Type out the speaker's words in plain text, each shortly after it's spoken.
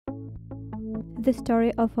The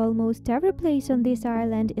story of almost every place on this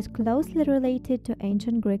island is closely related to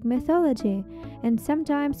ancient Greek mythology, and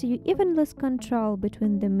sometimes you even lose control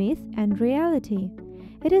between the myth and reality.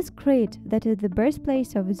 It is Crete that is the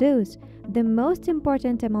birthplace of Zeus, the most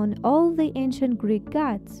important among all the ancient Greek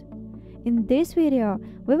gods. In this video,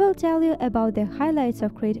 we will tell you about the highlights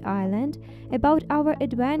of Crete Island, about our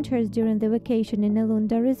adventures during the vacation in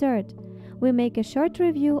Elounda Resort. We make a short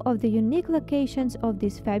review of the unique locations of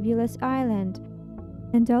this fabulous island,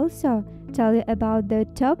 and also tell you about the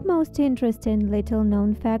top most interesting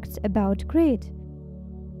little-known facts about Crete.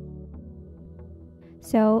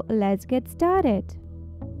 So, let's get started!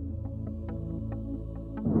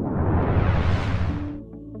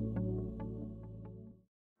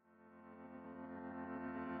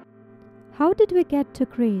 How did we get to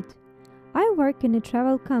Crete? I work in a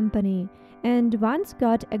travel company and once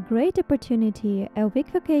got a great opportunity, a week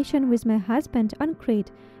vacation with my husband on Crete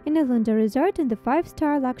in Elounda Resort in the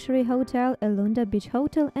 5-star luxury hotel Elounda Beach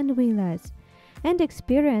Hotel and Villas, and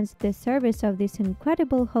experienced the service of this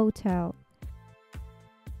incredible hotel.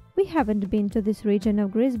 We haven't been to this region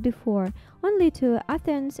of Greece before, only to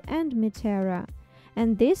Athens and Meteora,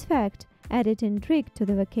 and this fact added intrigue to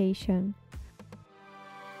the vacation.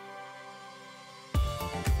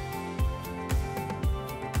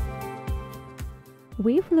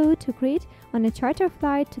 We flew to Crete on a charter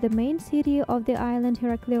flight to the main city of the island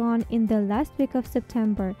Heraklion in the last week of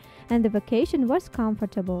September, and the vacation was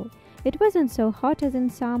comfortable. It wasn't so hot as in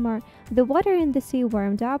summer, the water in the sea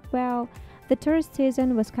warmed up well, the tourist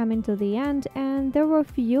season was coming to the end, and there were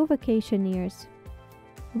few vacationers.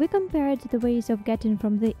 We compared the ways of getting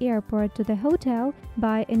from the airport to the hotel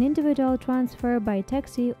by an individual transfer, by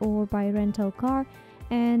taxi or by rental car,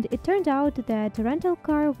 and it turned out that a rental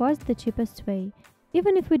car was the cheapest way,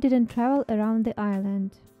 even if we didn't travel around the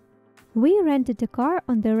island. We rented a car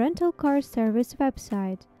on the rental car service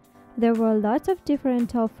website. There were lots of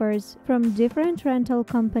different offers from different rental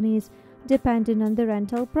companies, depending on the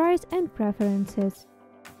rental price and preferences.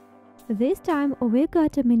 This time we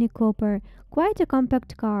got a Mini Cooper, quite a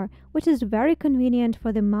compact car, which is very convenient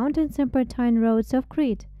for the mountain serpentine roads of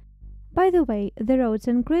Crete. By the way, the roads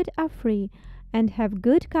in Crete are free and have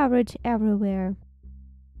good coverage everywhere.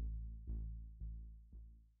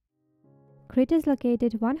 Crete is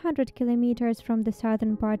located 100 kilometers from the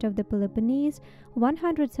southern part of the Peloponnese,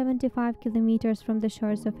 175 kilometers from the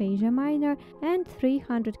shores of Asia Minor, and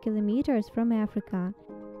 300 kilometers from Africa.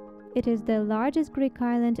 It is the largest Greek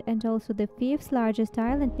island and also the 5th largest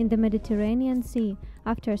island in the Mediterranean Sea,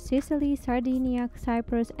 after Sicily, Sardinia,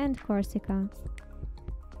 Cyprus, and Corsica.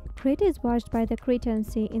 Crete is washed by the Cretan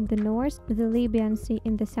Sea in the north, the Libyan Sea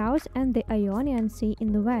in the south, and the Ionian Sea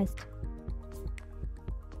in the west.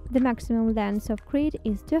 The maximum length of Crete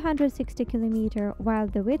is 260 km, while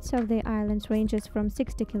the width of the islands ranges from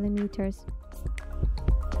 60 km.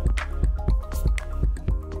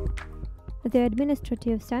 The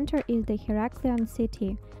administrative center is the Heraklion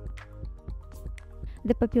city.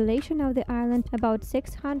 The population of the island about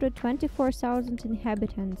 624,000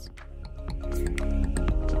 inhabitants.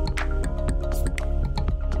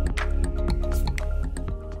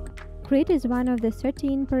 Crete is one of the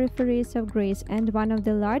 13 peripheries of Greece and one of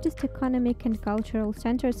the largest economic and cultural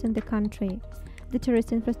centers in the country. The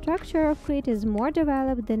tourist infrastructure of Crete is more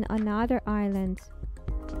developed than on other islands.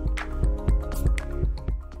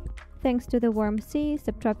 Thanks to the warm sea,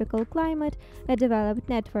 subtropical climate, a developed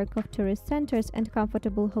network of tourist centers and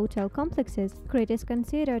comfortable hotel complexes, Crete is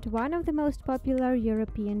considered one of the most popular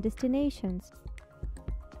European destinations.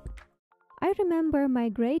 I remember my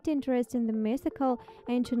great interest in the mythical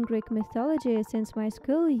ancient Greek mythology since my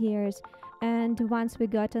school years, and once we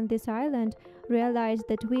got on this island, realized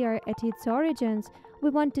that we are at its origins, we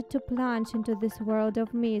wanted to plunge into this world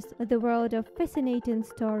of myths, the world of fascinating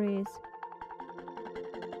stories.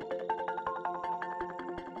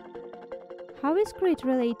 How is Crete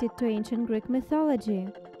related to ancient Greek mythology?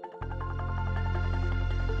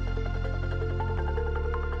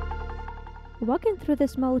 Walking through the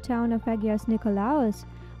small town of Agios Nicolaos,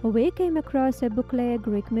 we came across a booklet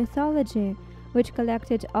Greek mythology, which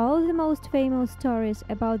collected all the most famous stories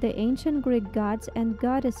about the ancient Greek gods and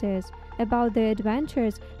goddesses, about the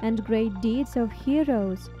adventures and great deeds of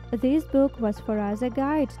heroes. This book was for us a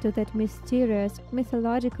guide to that mysterious,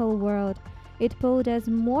 mythological world. It pulled us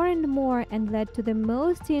more and more and led to the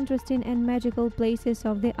most interesting and magical places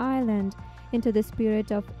of the island, into the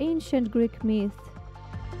spirit of ancient Greek myth.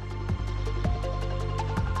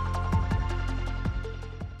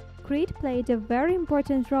 Crete played a very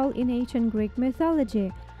important role in ancient Greek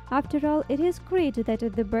mythology. After all, it is Crete that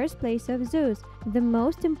is the birthplace of Zeus, the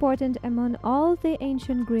most important among all the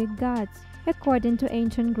ancient Greek gods. According to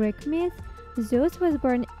ancient Greek myth, Zeus was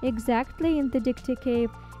born exactly in the Dictys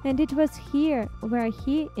cave, and it was here where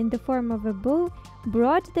he, in the form of a bull,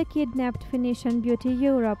 brought the kidnapped Phoenician beauty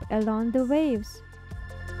Europe along the waves.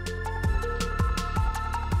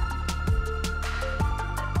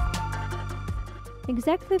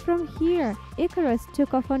 Exactly from here, Icarus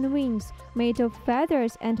took off on wings made of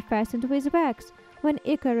feathers and fastened with wax. When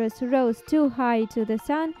Icarus rose too high to the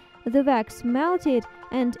sun, the wax melted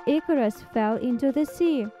and Icarus fell into the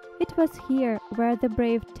sea. It was here where the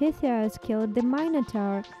brave Theseus killed the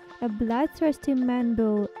Minotaur, a bloodthirsty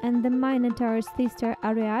man-bull, and the Minotaur's sister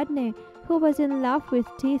Ariadne, who was in love with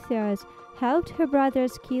Theseus, helped her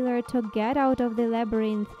brother's killer to get out of the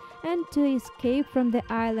labyrinth and to escape from the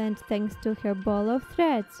island thanks to her ball of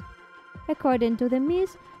threads. According to the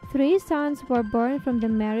myth, 3 sons were born from the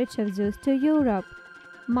marriage of Zeus to Europe.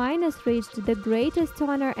 Minos reached the greatest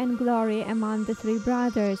honor and glory among the 3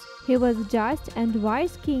 brothers. He was just and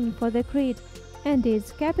wise king for the Crete, and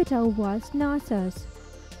its capital was Knossos.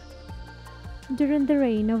 During the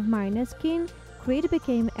reign of Minos king, Crete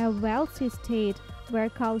became a wealthy state where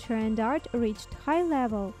culture and art reached high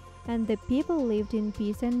level, and the people lived in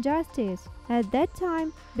peace and justice. At that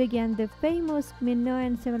time began the famous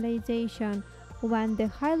Minoan civilization, when the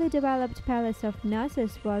highly developed palace of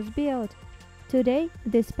Knossos was built. Today,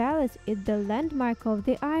 this palace is the landmark of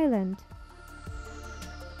the island.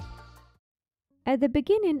 At the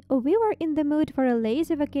beginning, we were in the mood for a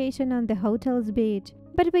lazy vacation on the hotel's beach,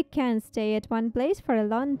 but we can't stay at one place for a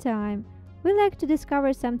long time. We like to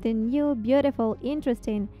discover something new, beautiful,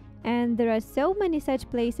 interesting, and there are so many such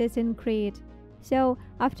places in Crete. So,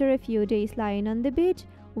 after a few days lying on the beach,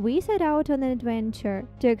 we set out on an adventure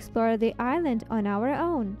to explore the island on our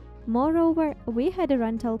own. Moreover, we had a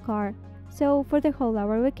rental car, so for the whole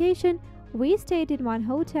our vacation, we stayed in one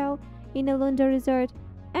hotel in Elounda Resort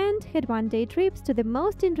and had one-day trips to the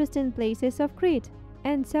most interesting places of Crete.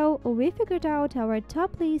 And so we figured out our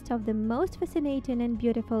top list of the most fascinating and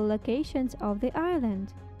beautiful locations of the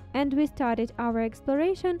island. And we started our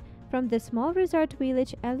exploration from the small resort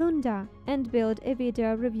village Elounda and built a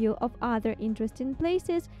video review of other interesting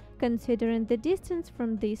places considering the distance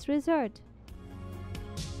from this resort.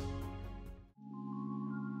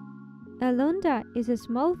 Elounda is a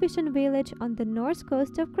small fishing village on the north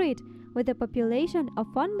coast of Crete with a population of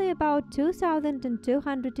only about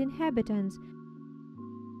 2,200 inhabitants.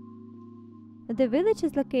 The village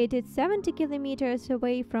is located 70 kilometers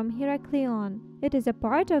away from Heraklion. It is a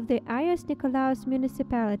part of the Agios Nicolaos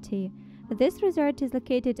municipality. This resort is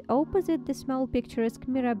located opposite the small picturesque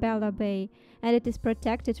Mirabella Bay, and it is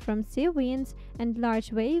protected from sea winds and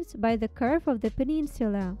large waves by the curve of the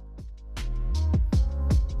peninsula.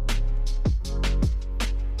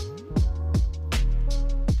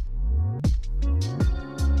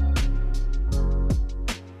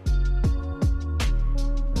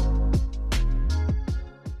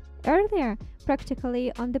 Earlier,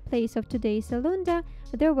 practically on the place of today's Elounda,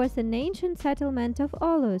 there was an ancient settlement of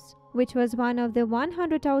Olos, which was one of the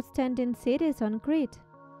 100 outstanding cities on Crete.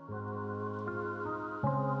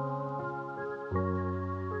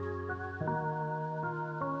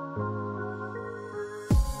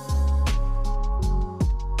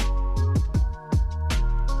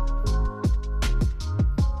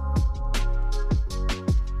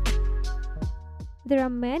 There are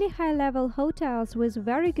many high-level hotels with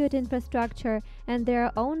very good infrastructure and their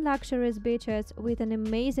own luxurious beaches with an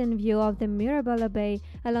amazing view of the Mirabella Bay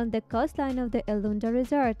along the coastline of the Elounda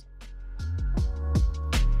Resort.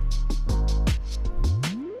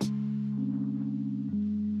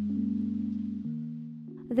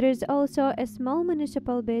 There is also a small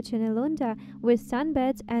municipal beach in Elounda with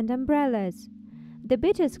sunbeds and umbrellas. The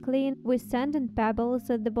beach is clean with sand and pebbles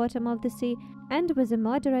at the bottom of the sea and with a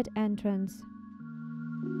moderate entrance.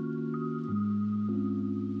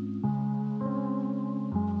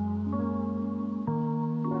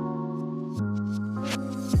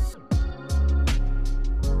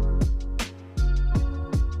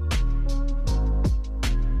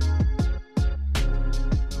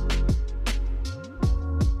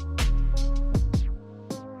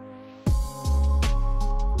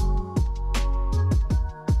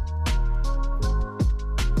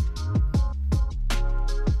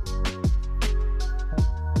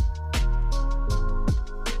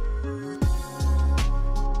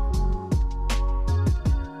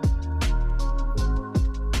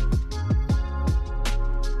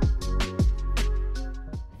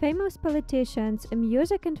 Famous politicians,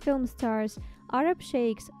 music and film stars, Arab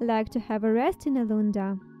sheikhs like to have a rest in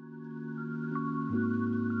Elounda.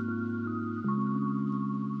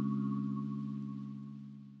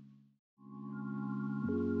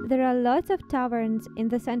 There are lots of taverns in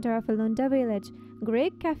the center of Elounda village,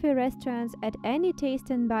 Greek cafe restaurants at any taste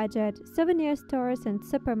and budget, souvenir stores and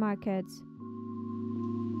supermarkets.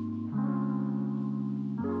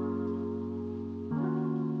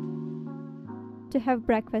 To have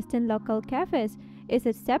breakfast in local cafes is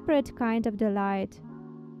a separate kind of delight.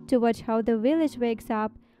 To watch how the village wakes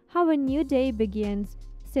up, how a new day begins,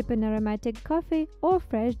 sip an aromatic coffee or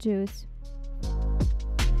fresh juice.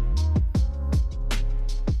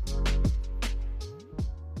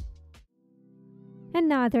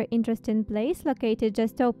 Another interesting place located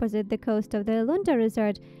just opposite the coast of the Elounda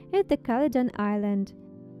resort is the Calydon Island.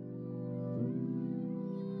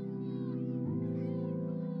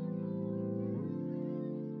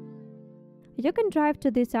 You can drive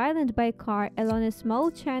to this island by car along a small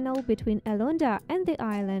channel between Elounda and the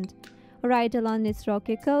island, right along its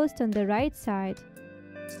rocky coast on the right side.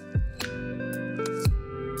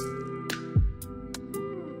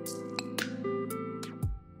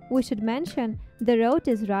 We should mention the road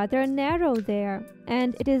is rather narrow there,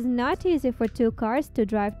 and it is not easy for two cars to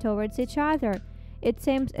drive towards each other. It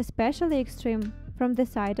seems especially extreme from the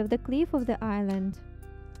side of the cliff of the island.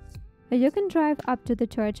 You can drive up to the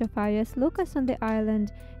church of Agios Lucas on the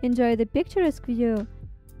island, enjoy the picturesque view.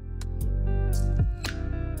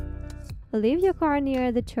 Leave your car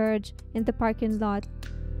near the church in the parking lot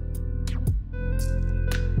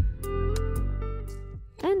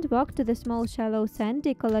and walk to the small shallow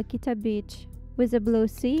sandy Elounda Beach with a blue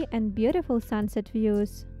sea and beautiful sunset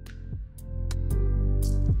views.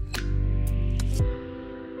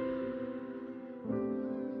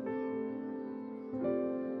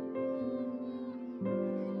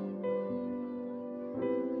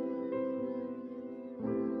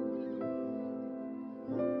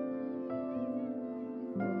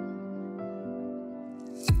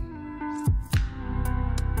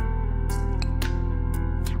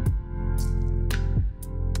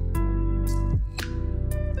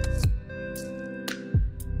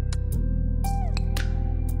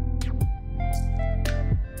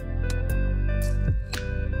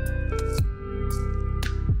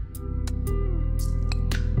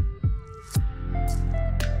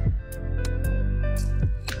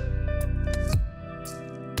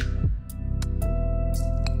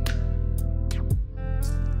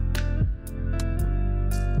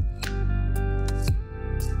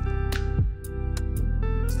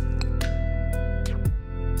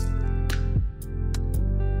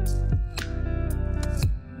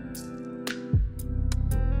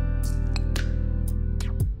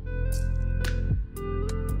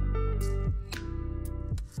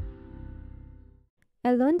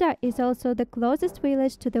 Elounda is also the closest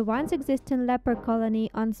village to the once existing leper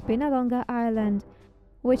colony on Spinalonga Island,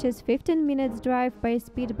 which is 15 minutes drive by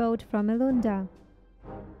speedboat from Elounda.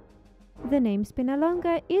 The name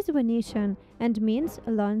Spinalonga is Venetian and means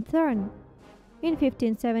lanthorn. In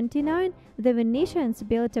 1579, the Venetians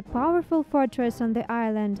built a powerful fortress on the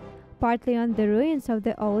island, partly on the ruins of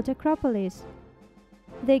the old Acropolis.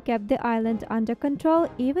 They kept the island under control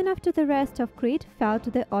even after the rest of Crete fell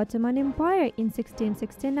to the Ottoman Empire in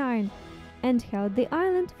 1669 and held the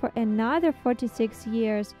island for another 46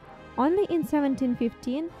 years. Only in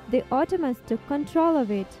 1715 the Ottomans took control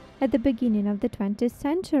of it. At the beginning of the 20th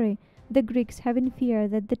century, the Greeks, having fear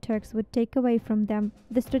that the Turks would take away from them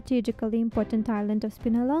the strategically important island of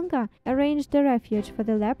Spinalonga, arranged a refuge for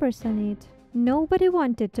the lepers on it. Nobody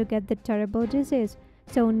wanted to get the terrible disease,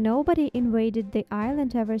 so nobody invaded the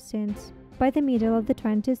island ever since. By the middle of the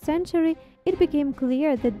 20th century, it became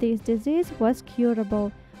clear that this disease was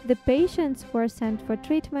curable. The patients were sent for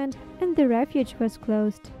treatment and the refuge was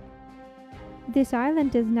closed. This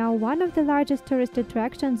island is now one of the largest tourist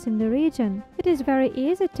attractions in the region. It is very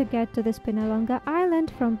easy to get to the Spinalonga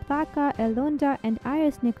Island from Plaka, Elounda and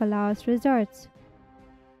Agios Nicolaos resorts.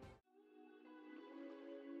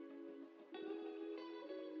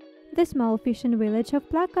 The small fishing village of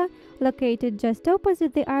Plaka, located just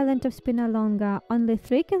opposite the island of Spinalonga, only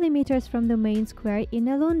 3 kilometers from the main square in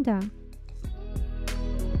Elounda.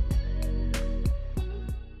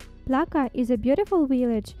 Plaka is a beautiful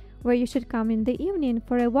village where you should come in the evening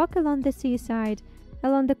for a walk along the seaside,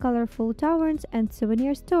 along the colorful taverns and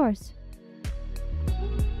souvenir stores.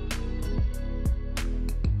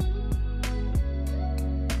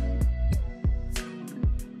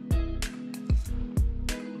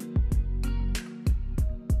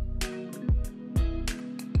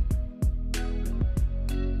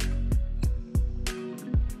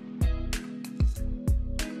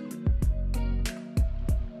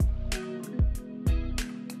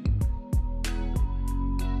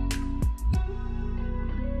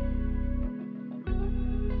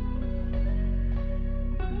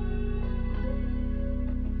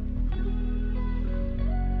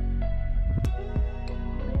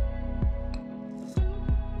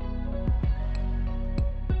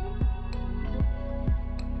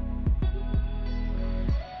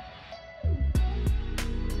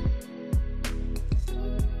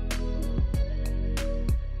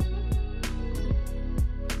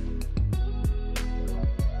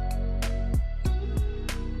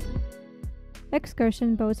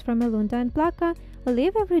 Excursion boats from Elounda and Plaka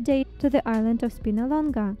leave every day to the island of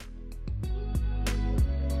Spinalonga.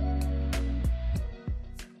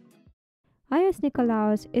 Agios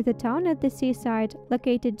Nicolaos is a town at the seaside,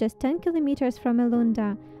 located just 10 kilometers from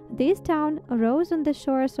Elounda. This town rose on the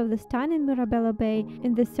shores of the stunning Mirabello Bay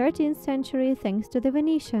in the 13th century thanks to the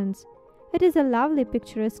Venetians. It is a lovely,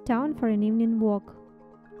 picturesque town for an evening walk.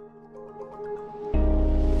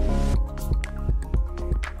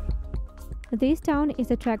 This town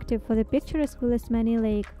is attractive for the picturesque Villasmeni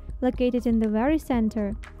Lake, located in the very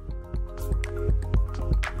center.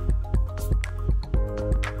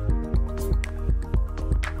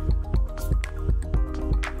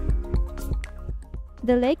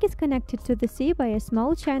 The lake is connected to the sea by a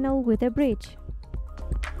small channel with a bridge.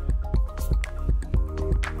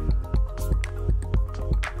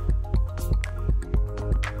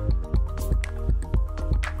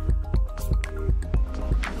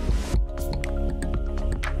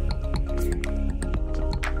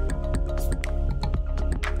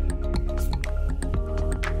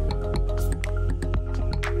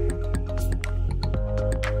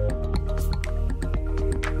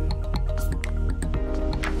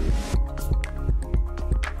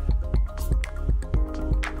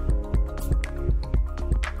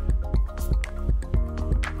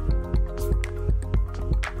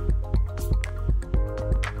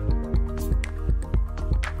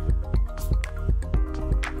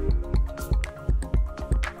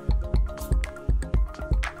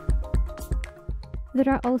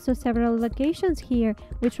 There are also several locations here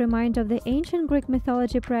which remind of the ancient Greek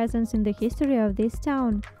mythology presence in the history of this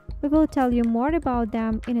town. We will tell you more about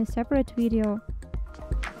them in a separate video.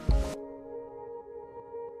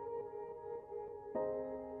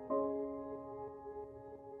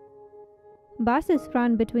 Buses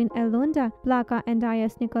run between Elounda, Plaka and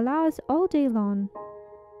Agios Nicolaos all day long.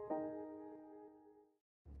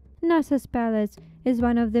 Knossos Palace is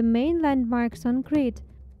one of the main landmarks on Crete,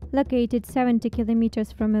 located 70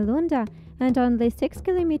 kilometers from Elounda and only 6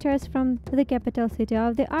 kilometers from the capital city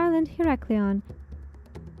of the island, Heraklion.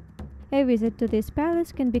 A visit to this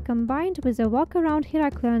palace can be combined with a walk around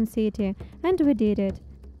Heraklion city, and we did it.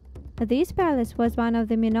 This palace was one of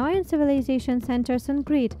the Minoan civilization centers on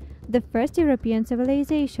Crete, the first European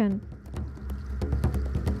civilization.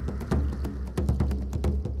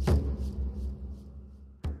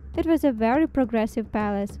 It was a very progressive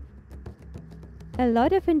palace. A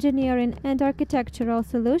lot of engineering and architectural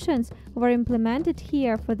solutions were implemented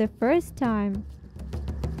here for the first time.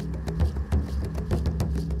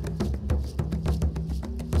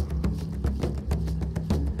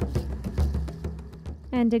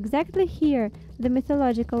 And exactly here, the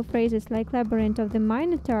mythological phrases like Labyrinth of the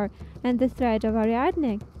Minotaur and the Thread of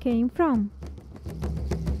Ariadne came from.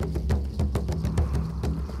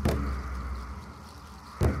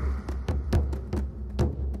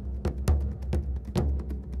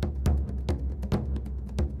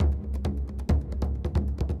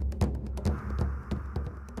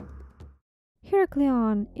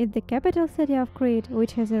 Heraklion is the capital city of Crete,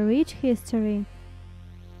 which has a rich history.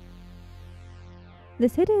 The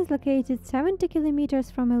city is located 70 kilometers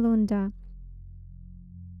from Elounda.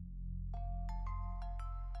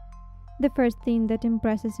 The first thing that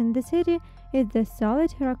impresses in the city is the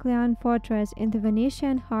solid Heraklion fortress in the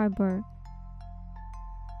Venetian harbor.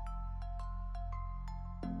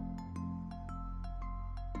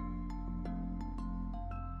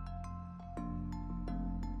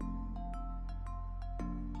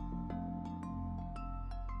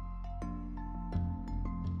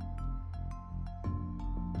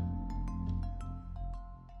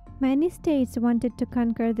 Many states wanted to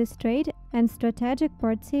conquer this trade and strategic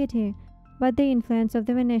port city, but the influence of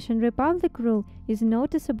the Venetian Republic rule is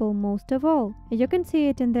noticeable most of all. You can see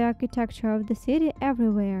it in the architecture of the city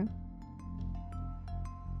everywhere.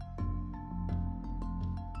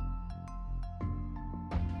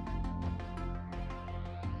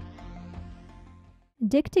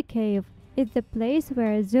 Dictys Cave is the place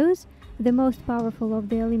where Zeus, the most powerful of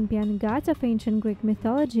the Olympian gods of ancient Greek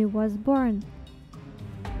mythology, was born.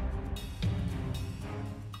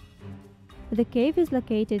 The cave is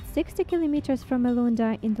located 60 kilometers from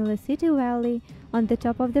Elounda in the Leciti Valley on the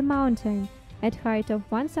top of the mountain, at height of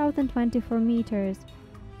 1024 meters.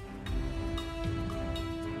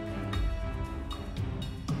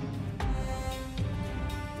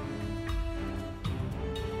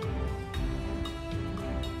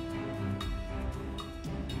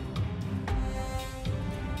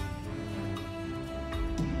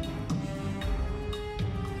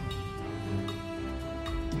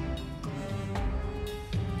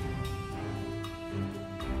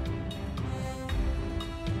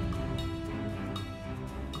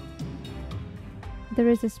 There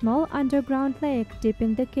is a small underground lake deep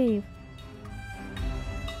in the cave.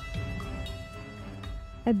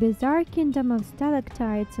 A bizarre kingdom of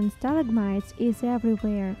stalactites and stalagmites is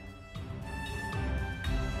everywhere.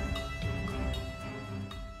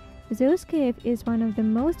 Zeus Cave is one of the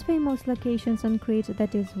most famous locations on Crete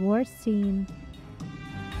that is worth seeing.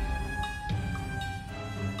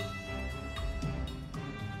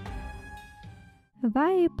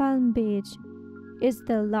 Vai Palm Beach is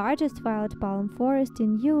the largest wild palm forest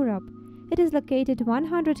in Europe. It is located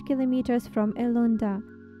 100 kilometers from Elounda.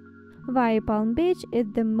 Vai Palm Beach is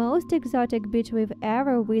the most exotic beach we've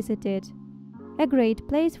ever visited. A great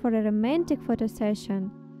place for a romantic photo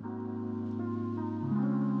session.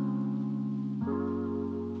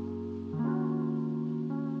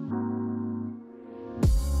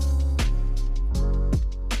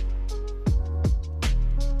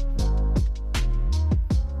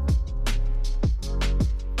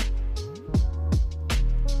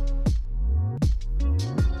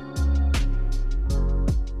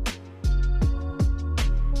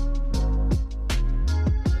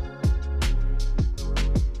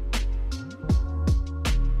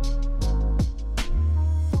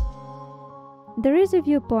 There is a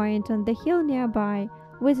viewpoint on the hill nearby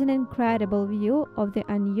with an incredible view of the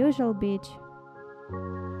unusual beach.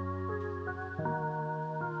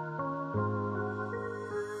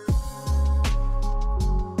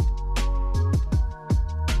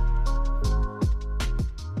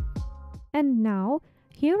 And now,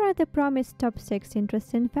 here are the promised top 6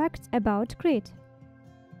 interesting facts about Crete.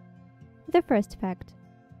 The first fact: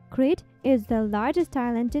 Crete is the largest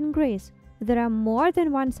island in Greece. There are more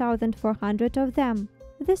than 1,400 of them.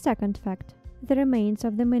 The second fact: the remains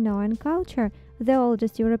of the Minoan culture, the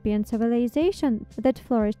oldest European civilization that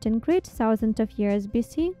flourished in Crete thousands of years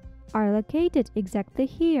BC, are located exactly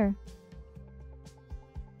here.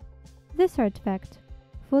 The third fact: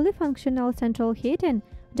 fully functional central heating,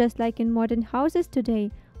 just like in modern houses today,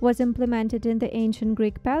 was implemented in the ancient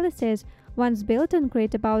Greek palaces once built on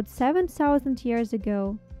Crete about 7,000 years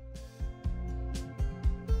ago.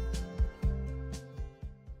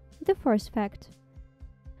 The fourth fact: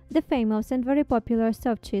 the famous and very popular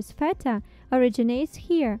soft cheese feta originates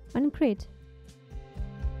here on Crete.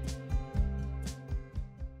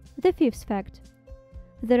 The fifth fact: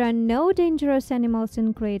 there are no dangerous animals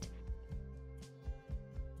in Crete.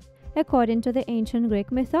 According to the ancient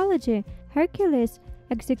Greek mythology, Hercules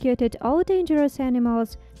executed all dangerous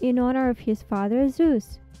animals in honor of his father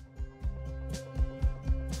Zeus.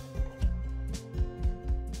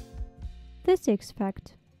 The sixth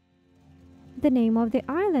fact: the name of the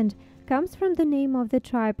island comes from the name of the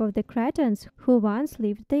tribe of the Cretans who once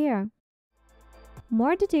lived there.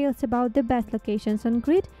 More details about the best locations on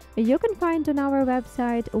Crete you can find on our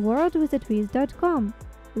website worldwithatwiz.com,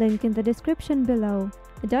 link in the description below.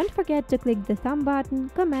 Don't forget to click the thumb button,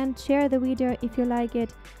 comment, share the video if you like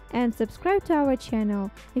it, and subscribe to our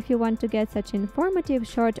channel if you want to get such informative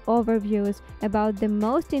short overviews about the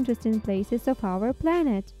most interesting places of our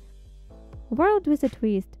planet. World with a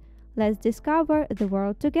Twist. Let's discover the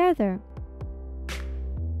world together.